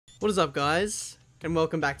What is up, guys, and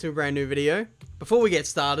welcome back to a brand new video. Before we get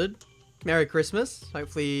started, Merry Christmas.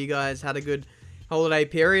 Hopefully you guys had a good holiday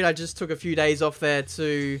period. I just took a few days off there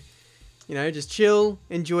to, you know, just chill,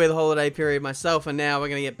 enjoy the holiday period myself, and now we're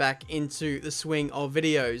going to get back into the swing of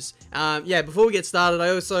videos. Yeah, before we get started, I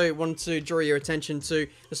also wanted to draw your attention to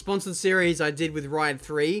the sponsored series I did with Ride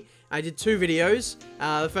 3. I did 2 videos,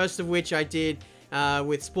 the first of which I did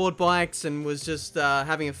with sport bikes and was just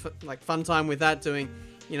having a fun time with that, doing,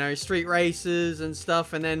 you know, street races and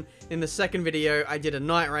stuff. And then in the second video, I did a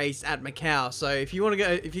night race at Macau. So if you want to go,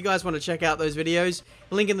 if you guys want to check out those videos,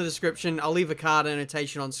 link in the description. I'll leave a card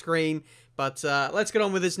annotation on screen. But let's get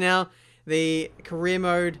on with this now. The career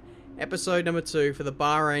mode, episode number 2 for the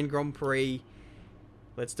Bahrain Grand Prix.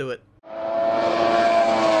 Let's do it.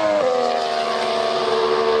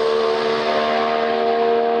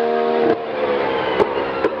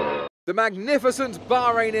 The magnificent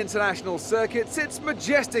Bahrain International Circuit sits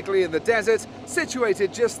majestically in the desert,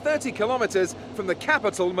 situated just 30 kilometers from the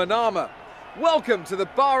capital, Manama. Welcome to the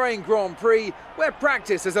Bahrain Grand Prix, where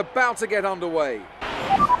practice is about to get underway.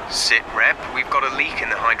 Sit rep, we've got a leak in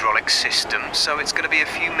the hydraulic system, so it's going to be a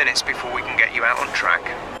few minutes before we can get you out on track.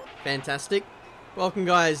 Fantastic. Welcome,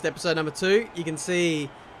 guys, to episode number 2. You can see,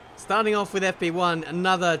 starting off with FP1,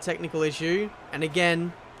 another technical issue, and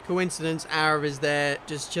again, coincidence, Arab is there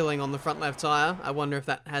just chilling on the front left tyre. I wonder if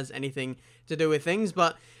that has anything to do with things.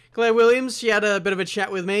 But Claire Williams, she had a bit of a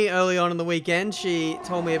chat with me early on in the weekend. She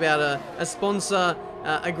told me about a sponsor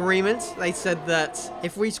agreement. They said that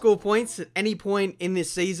if we score points at any point in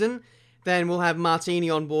this season, then we'll have Martini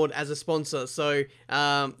on board as a sponsor. So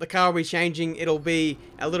the car will be changing. It'll be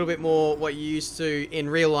a little bit more what you're used to in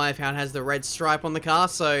real life, how it has the red stripe on the car.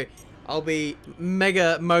 So I'll be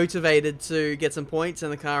mega motivated to get some points,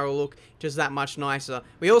 and the car will look just that much nicer.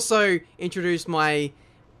 We also introduced my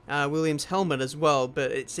Williams helmet as well,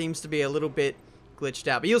 but it seems to be a little bit glitched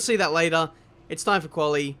out. But you'll see that later. It's time for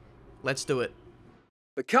quali. Let's do it.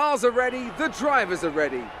 The cars are ready, the drivers are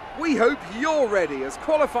ready. We hope you're ready as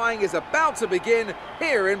qualifying is about to begin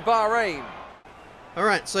here in Bahrain.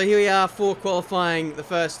 Alright, so here we are for qualifying, the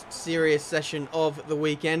first serious session of the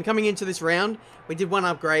weekend. Coming into this round, we did one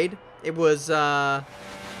upgrade. It was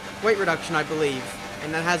weight reduction, I believe,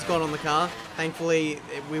 and that has gone on the car. Thankfully,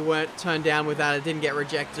 we weren't turned down with that. It didn't get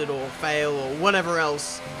rejected or fail or whatever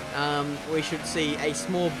else. We should see a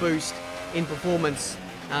small boost in performance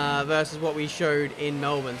versus what we showed in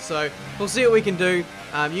Melbourne. So we'll see what we can do.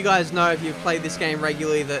 You guys know, if you've played this game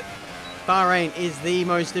regularly, that Bahrain is the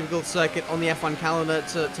most difficult circuit on the F1 calendar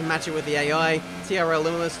to match it with the AI. TRL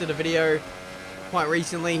Limitless did a video quite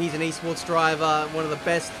recently. He's an esports driver, one of the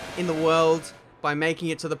best in the world, by making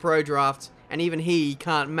it to the Pro Draft, and even he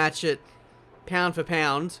can't match it pound for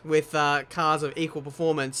pound with cars of equal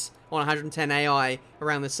performance on 110 AI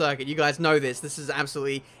around the circuit. You guys know this. This is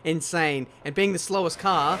absolutely insane. And being the slowest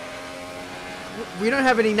car, we don't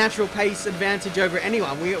have any natural pace advantage over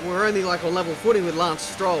anyone. We're only like on level footing with Lance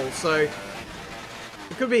Stroll, so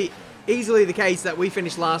it could be easily the case that we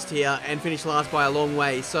finish last here and finish last by a long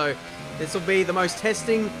way. So this will be the most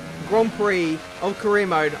testing Grand Prix of career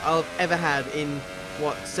mode I've ever had in,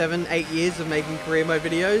 what, 7-8 years of making career mode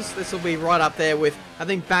videos. This will be right up there with, I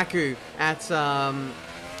think, Baku at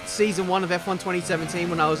Season 1 of F1 2017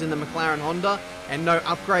 when I was in the McLaren Honda, and no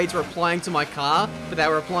upgrades were applying to my car, but they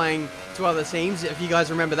were applying to other teams. If you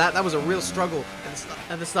guys remember that, that was a real struggle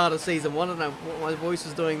at the start of Season 1. I don't know what my voice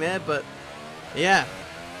was doing there, but yeah.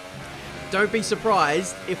 Don't be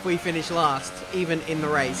surprised if we finish last, even in the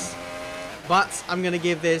race. But I'm going to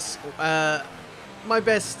give this my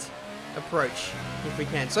best approach, if we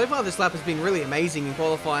can. So far, this lap has been really amazing in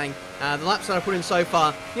qualifying. The laps that I put in so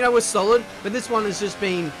far, you know, was solid, but this one has just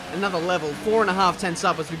been another level. 4.5 tenths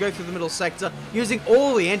up as we go through the middle sector, using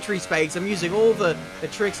all the entry space. I'm using all the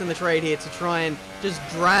tricks in the trade here to try and just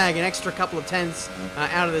drag an extra couple of tenths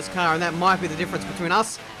out of this car, and that might be the difference between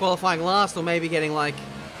us qualifying last or maybe getting like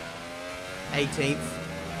 18th.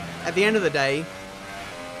 At the end of the day,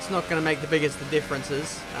 it's not going to make the biggest of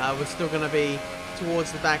differences. We're still going to be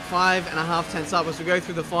towards the back, 5.5 tenths up as we go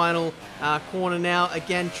through the final corner now.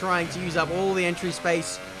 Again, trying to use up all the entry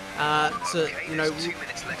space to, you know,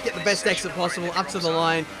 get the best exit possible up to the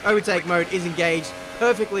line. Overtake mode is engaged.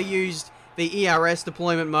 Perfectly used the ERS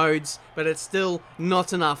deployment modes, but it's still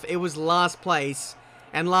not enough. It was last place,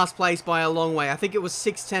 and last place by a long way. I think it was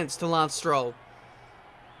 6 tenths to Lance Stroll.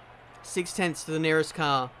 6 tenths to the nearest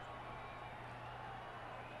car.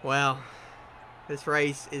 Wow. This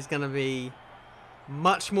race is going to be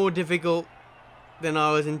much more difficult than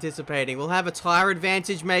I was anticipating. We'll have a tyre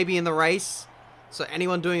advantage maybe in the race, so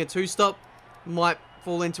anyone doing a two-stop might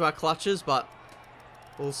fall into our clutches, but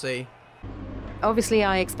we'll see. Obviously,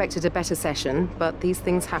 I expected a better session, but these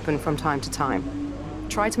things happen from time to time.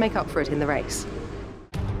 Try to make up for it in the race.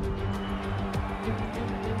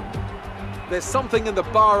 There's something in the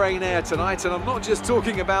Bahrain air tonight, and I'm not just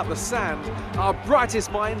talking about the sand. Our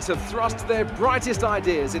brightest minds have thrust their brightest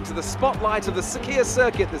ideas into the spotlight of the Sakhir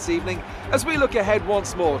circuit this evening as we look ahead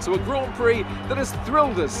once more to a Grand Prix that has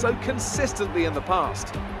thrilled us so consistently in the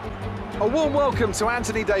past. A warm welcome to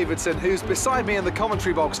Anthony Davidson, who's beside me in the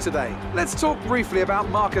commentary box today. Let's talk briefly about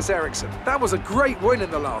Marcus Ericsson. That was a great win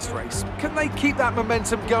in the last race. Can they keep that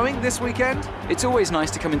momentum going this weekend? It's always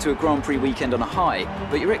nice to come into a Grand Prix weekend on a high,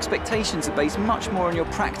 but your expectations are based much more on your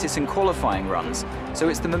practice and qualifying runs. So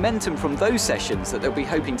it's the momentum from those sessions that they'll be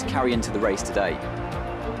hoping to carry into the race today.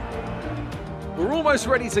 We're almost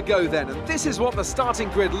ready to go then, and this is what the starting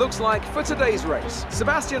grid looks like for today's race.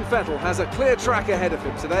 Sebastian Vettel has a clear track ahead of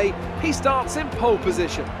him today. He starts in pole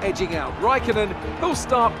position, edging out Raikkonen, who'll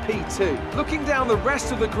start P2. Looking down the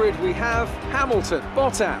rest of the grid, we have Hamilton,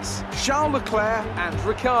 Bottas, Charles Leclerc and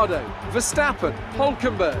Ricciardo, Verstappen,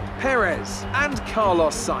 Hülkenberg, Perez and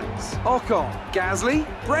Carlos Sainz, Ocon, Gasly,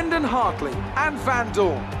 Brendan Hartley and Van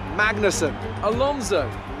Dorn, Magnussen, Alonso,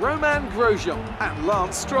 Romain Grosjean and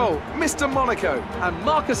Lance Stroll, Mr. Monaco, and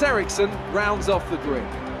Marcus Ericsson rounds off the grid.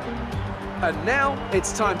 And now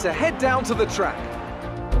it's time to head down to the track.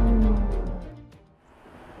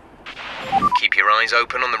 Keep your eyes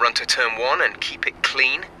open on the run to turn 1 and keep it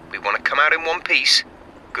clean. We want to come out in one piece.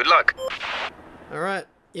 Good luck. Alright,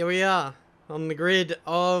 here we are on the grid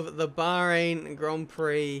of the Bahrain Grand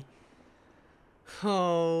Prix.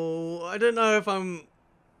 Oh, I don't know if I'm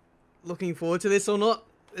looking forward to this or not.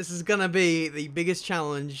 This is gonna be the biggest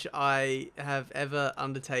challenge I have ever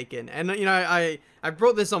undertaken, and you know, I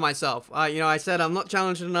brought this on myself. You know, I said I'm not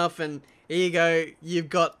challenged enough, and here you go. You've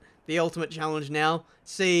got the ultimate challenge now.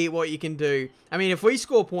 See what you can do. I mean, if we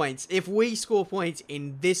score points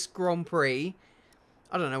in this Grand Prix,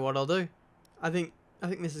 I don't know what I'll do. I think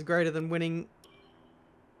this is greater than winning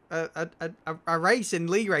a race in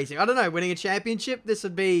league racing. I don't know, winning a championship. This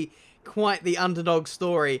would be quite the underdog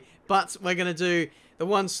story. But we're gonna do the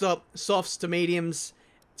one-stop softs to mediums.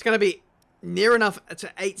 It's going to be near enough to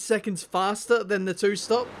 8 seconds faster than the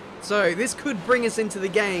two-stop. So this could bring us into the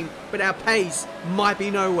game, but our pace might be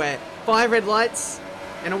nowhere. 5 red lights,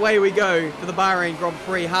 and away we go for the Bahrain Grand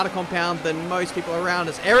Prix. Harder compound than most people around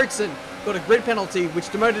us. Ericsson got a grid penalty, which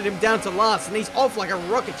demoted him down to last, and he's off like a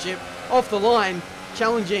rocket ship, off the line,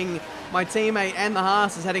 challenging my teammate and the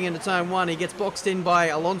Haas is heading into turn 1. He gets boxed in by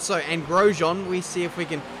Alonso and Grosjean. We see if we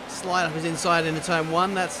can slide up his inside into turn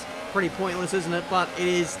 1. That's pretty pointless, isn't it? But it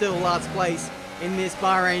is still last place in this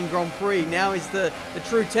Bahrain Grand Prix. Now is the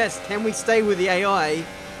true test. Can we stay with the AI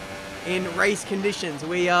in race conditions?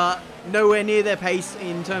 We are nowhere near their pace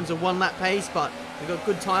in terms of one-lap pace, but we've got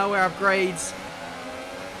good tyre wear upgrades.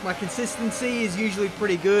 My consistency is usually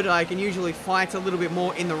pretty good. I can usually fight a little bit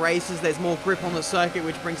more in the races. There's more grip on the circuit,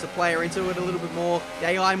 which brings the player into it a little bit more. The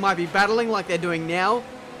AI might be battling like they're doing now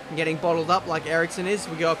and getting bottled up like Ericsson is.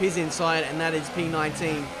 We go up his inside, and that is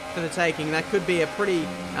P19 for the taking. That could be a pretty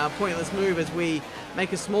pointless move as we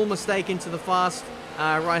make a small mistake into the fast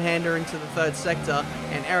right-hander into the third sector,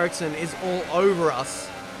 and Ericsson is all over us.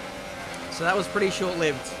 So that was pretty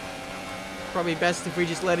short-lived. Probably best if we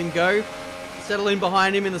just let him go. Settle in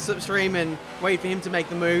behind him in the slipstream and wait for him to make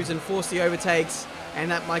the moves and force the overtakes, and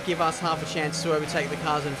that might give us half a chance to overtake the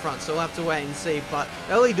cars in front. So we'll have to wait and see. But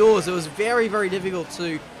early doors, it was very, very difficult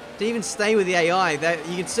to even stay with the AI.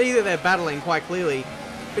 You can see that they're battling quite clearly,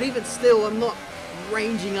 but even still, I'm not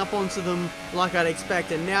ranging up onto them like I'd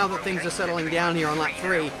expect. And now that things are settling down here on lap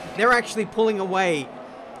 3, they're actually pulling away.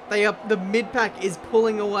 The mid-pack is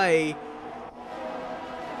pulling away.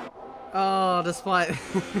 Oh, despite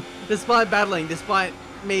battling, despite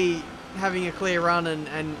me having a clear run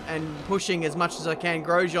and pushing as much as I can,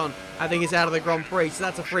 Grosjean, I think, is out of the Grand Prix, so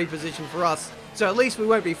that's a free position for us. So at least we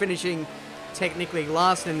won't be finishing technically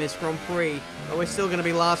last in this Grand Prix, but we're still going to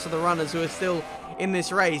be last of the runners who are still in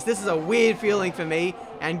this race. This is a weird feeling for me,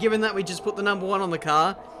 and given that we just put the number 1 on the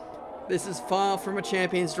car, this is far from a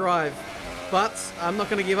champion's drive. But I'm not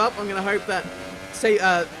going to give up. I'm going to hope that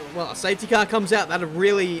a safety car comes out. That'll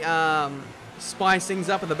really spice things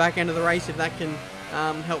up at the back end of the race if that can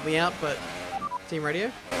help me out. But team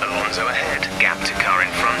radio. Alonso ahead. Gap to car in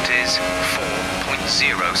front is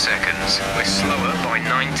 4.0 seconds. We're slower by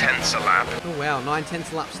 9/10 a lap. Oh wow,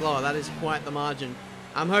 9/10 a lap slower. That is quite the margin.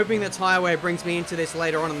 I'm hoping that tyre wear brings me into this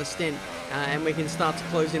later on in the stint, and we can start to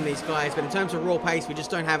close in these guys. But in terms of raw pace, we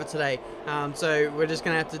just don't have it today. So we're just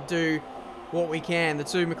going to have to do what we can. The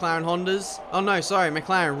two McLaren Hondas. Oh no, sorry,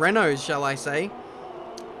 McLaren Renaults, shall I say.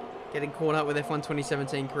 getting caught up with F1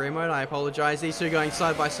 2017 career mode. I apologize. These two going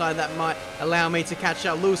side by side, that might allow me to catch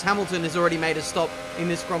up. Lewis Hamilton has already made a stop in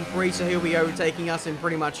this Grand Prix, so he'll be overtaking us in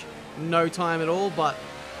pretty much no time at all. But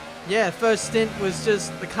yeah, first stint was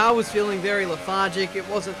just, the car was feeling very lethargic. It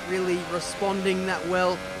wasn't really responding that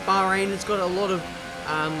well. Bahrain has got a lot of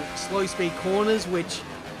slow speed corners, which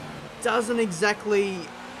doesn't exactly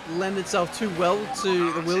lend itself too well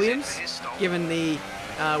to the Williams, given the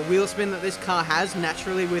wheel spin that this car has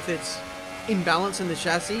naturally with its imbalance in the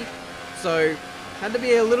chassis. So had to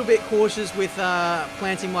be a little bit cautious with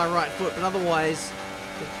planting my right foot, but otherwise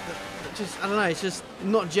I don't know, it's just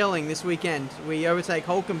not gelling this weekend. We overtake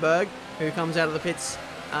Hulkenberg, who comes out of the pits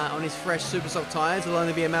on his fresh super soft tyres. It'll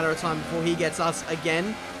only be a matter of time before he gets us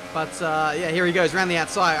again. But yeah, here he goes around the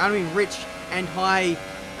outside. I mean, rich and high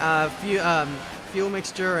fuel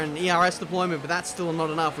mixture and ERS deployment, but that's still not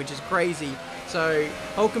enough, which is crazy. So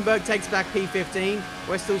Hulkenberg takes back P15.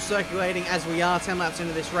 We're still circulating as we are 10 laps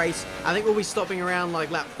into this race. I think we'll be stopping around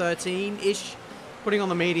like lap 13-ish, putting on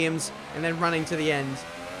the mediums, and then running to the end.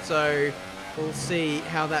 So we'll see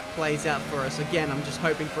how that plays out for us. Again, I'm just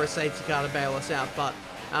hoping for a safety car to bail us out. But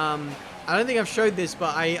I don't think I've showed this,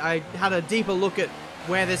 but I had a deeper look at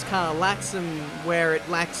where this car lacks and where it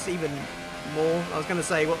lacks even more. I was going to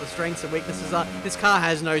say what the strengths and weaknesses are. This car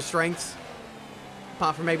has no strengths,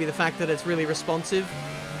 apart from maybe the fact that it's really responsive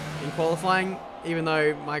in qualifying. Even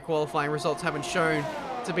though my qualifying results haven't shown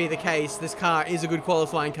to be the case, this car is a good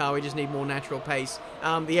qualifying car. We just need more natural pace.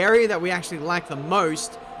 The area that we actually lack the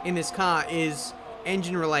most in this car is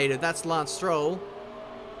engine related. That's Lance Stroll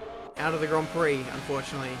out of the Grand Prix,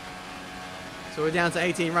 unfortunately. So we're down to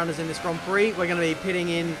 18 runners in this Grand Prix. We're going to be pitting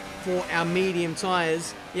in for our medium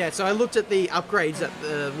tyres. Yeah, so I looked at the upgrades that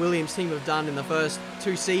the Williams team have done in the first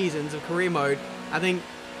 2 seasons of career mode. I think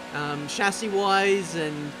chassis-wise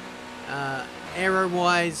and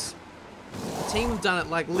aero-wise, the team have done it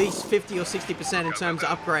like at least 50 or 60% in terms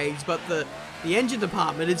of upgrades, but the engine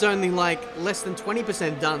department is only like less than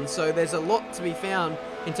 20% done, so there's a lot to be found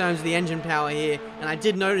in terms of the engine power here. And I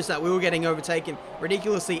did notice that we were getting overtaken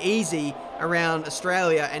ridiculously easy around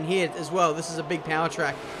Australia, and here as well. This is a big power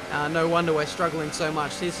track. No wonder we're struggling so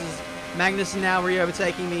much. This is Magnussen now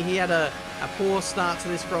re-overtaking me. He had a poor start to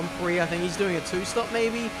this Grand Prix. I think he's doing a 2-stop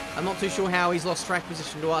maybe. I'm not too sure how he's lost track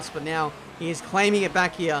position to us, but now he is claiming it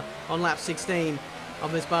back here on lap 16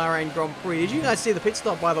 of this Bahrain Grand Prix. Did you guys see the pit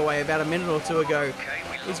stop, by the way, about a minute or two ago?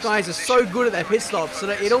 These guys are so good at their pit stops, so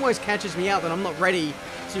that it almost catches me out that I'm not ready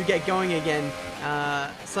to get going again.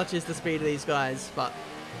 Such is the speed of these guys, but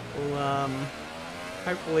we'll,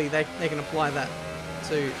 hopefully they can apply that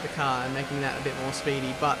to the car and making that a bit more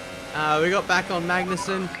speedy. But we got back on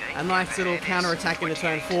Magnussen, a nice little counter attack into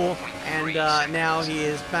turn 4, and now he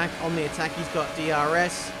is back on the attack. He's got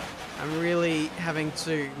DRS. I'm really having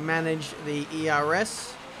to manage the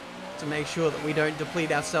ERS to make sure that we don't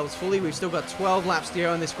deplete ourselves fully. We've still got 12 laps to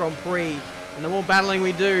go in this Grand Prix, and the more battling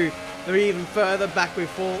we do, the even further back we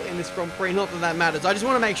fall in this Grand Prix. Not that that matters. I just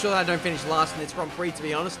want to make sure that I don't finish last in this Grand Prix, to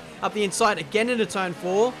be honest. Up the inside again into turn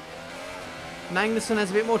 4. Magnussen has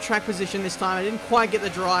a bit more track position this time. I didn't quite get the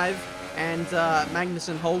drive, and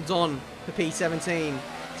Magnussen holds on to P17.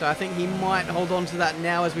 So I think he might hold on to that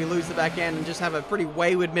now as we lose the back end and just have a pretty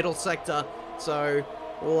wayward middle sector. So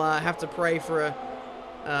we'll have to pray for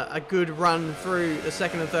a good run through the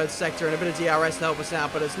second and third sector and a bit of DRS to help us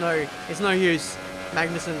out, but it's no use.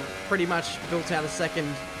 Magnussen pretty much built out a second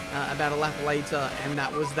about a lap later, and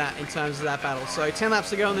that was that in terms of that battle. So 10 laps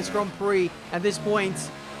to go in this Grand Prix. At this point,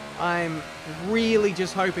 I'm really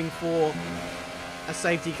just hoping for a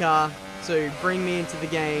safety car to bring me into the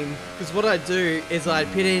game, because what I do is I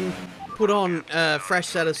pit in, put on a fresh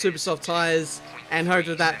set of super soft tyres, and hope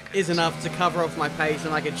that that is enough to cover off my pace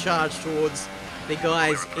and I can charge towards the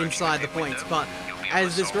guys inside the points. But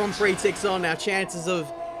as this Grand Prix ticks on, our chances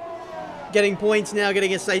of getting points now,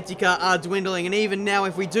 getting a safety car, are dwindling. And even now,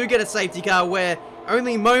 if we do get a safety car, we're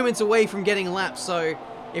only moments away from getting lapped. So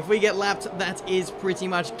if we get lapped, that is pretty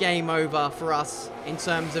much game over for us in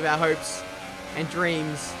terms of our hopes and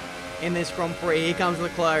dreams in this Grand Prix. Here comes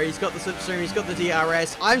Leclerc. He's got the slipstream, he's got the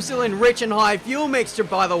DRS. I'm still in rich and high fuel mixture,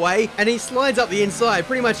 by the way, and he slides up the inside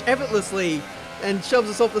pretty much effortlessly and shoves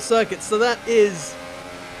us off the circuit. So that is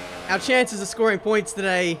our chances of scoring points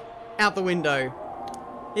today out the window.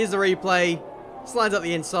 Here's the replay. Slides up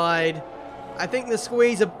the inside. I think the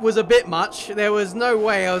squeeze was a bit much. There was no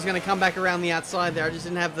way I was going to come back around the outside there. I just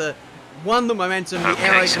didn't have the momentum, the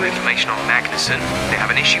aero. Okay, some information on Magnussen. They have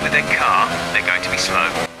an issue with their car. They're going to be slow.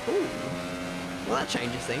 Ooh. Well, that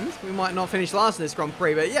changes things. We might not finish last in this Grand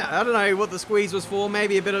Prix, but yeah, I don't know what the squeeze was for.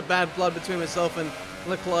 Maybe a bit of bad blood between myself and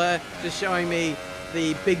Leclerc, just showing me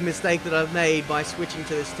the big mistake that I've made by switching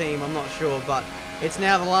to this team. I'm not sure, but it's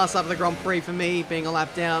now the last lap of the Grand Prix for me, being a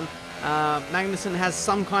lap down. Magnussen has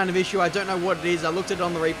some kind of issue. I don't know what it is. I looked at it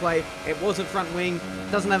on the replay. It wasn't front wing.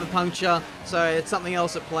 Doesn't have a puncture, so it's something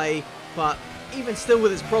else at play. But even still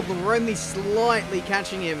with his problem, we're only slightly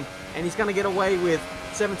catching him, and he's going to get away with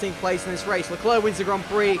 17th place in this race. Leclerc wins the Grand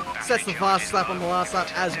Prix, sets the fastest lap on the last lap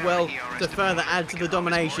as well to further add to the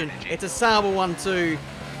domination. It's a Sauber 1-2,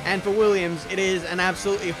 and for Williams, it is an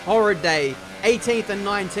absolutely horrid day. 18th and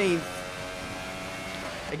 19th.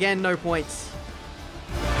 Again, no points.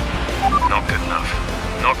 Not good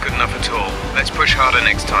enough. Not good enough at all. Let's push harder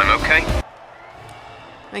next time, okay?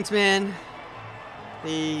 Thanks, man.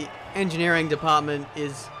 The engineering department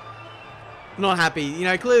is not happy. You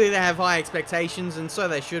know, clearly they have high expectations, and so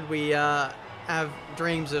they should. We have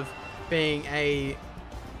dreams of being a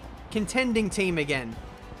contending team again.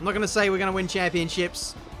 I'm not going to say we're going to win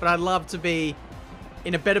championships, but I'd love to be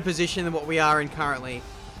in a better position than what we are in currently.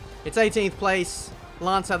 It's 18th place.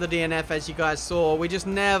 Lance had the DNF, as you guys saw. We just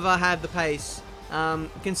never had the pace.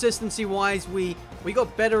 Consistency-wise, we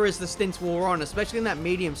got better as the stints wore on, especially in that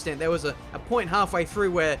medium stint. There was a point halfway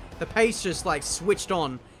through where the pace just, like, switched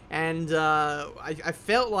on. And I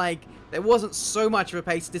felt like there wasn't so much of a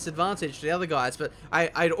pace disadvantage to the other guys, but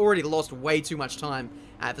I'd already lost way too much time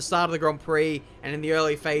at the start of the Grand Prix and in the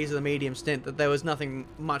early phase of the medium stint that there was nothing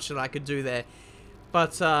much that I could do there.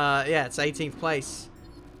 But, yeah, it's 18th place.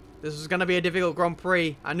 This was going to be a difficult Grand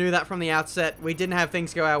Prix. I knew that from the outset. We didn't have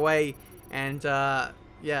things go our way. And,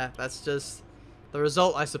 yeah, that's just the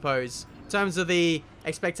result, I suppose. In terms of the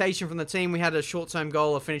expectation from the team, we had a short-term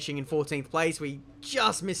goal of finishing in 14th place. We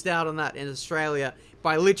just missed out on that in Australia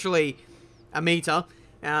by literally a meter.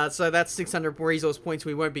 So that's 600 resource points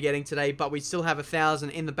we won't be getting today. But we still have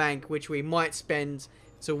 1,000 in the bank, which we might spend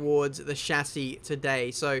towards the chassis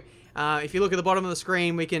today. So if you look at the bottom of the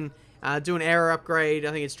screen, we can do an error upgrade.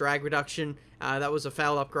 I think it's drag reduction. That was a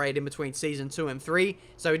failed upgrade in between Season 2 and 3.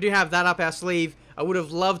 So we do have that up our sleeve. I would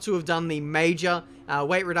have loved to have done the major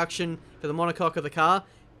weight reduction for the monocoque of the car.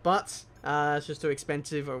 But it's just too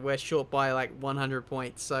expensive. We're short by like 100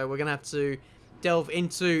 points. So we're going to have to delve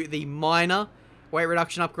into the minor weight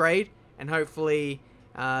reduction upgrade. And hopefully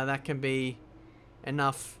that can be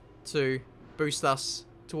enough to boost us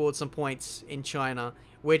towards some points in China.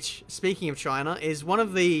 Which, speaking of China, is one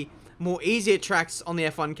of the more easier tracks on the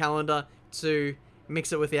F1 calendar to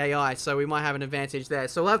mix it with the AI, so we might have an advantage there.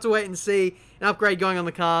 So we'll have to wait and see. An upgrade going on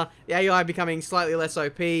the car, the AI becoming slightly less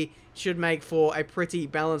OP, should make for a pretty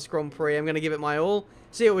balanced Grand Prix. I'm going to give it my all,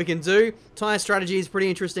 see what we can do. Tyre strategy is pretty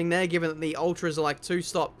interesting there, given that the Ultras are like two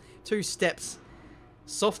steps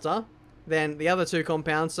softer than the other two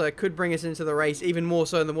compounds, so it could bring us into the race even more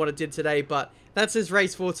so than what it did today. But that's this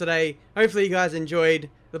race for today. Hopefully you guys enjoyed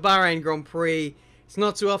the Bahrain Grand Prix. It's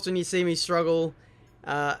not too often you see me struggle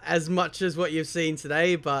as much as what you've seen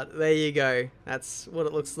today, but there you go. That's what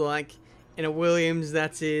it looks like in a Williams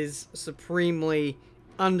that is supremely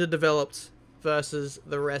underdeveloped versus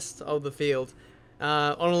the rest of the field.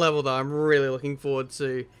 On a level though, I'm really looking forward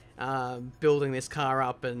to building this car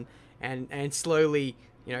up and slowly,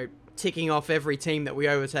 you know, ticking off every team that we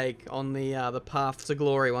overtake on the path to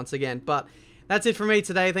glory once again. But that's it from me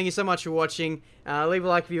today. Thank you so much for watching. Leave a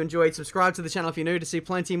like if you enjoyed. Subscribe to the channel if you're new to see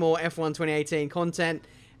plenty more F1 2018 content.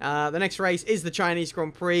 The next race is the Chinese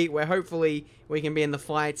Grand Prix, where hopefully we can be in the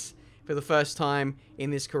fights for the first time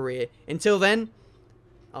in this career. Until then,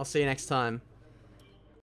 I'll see you next time.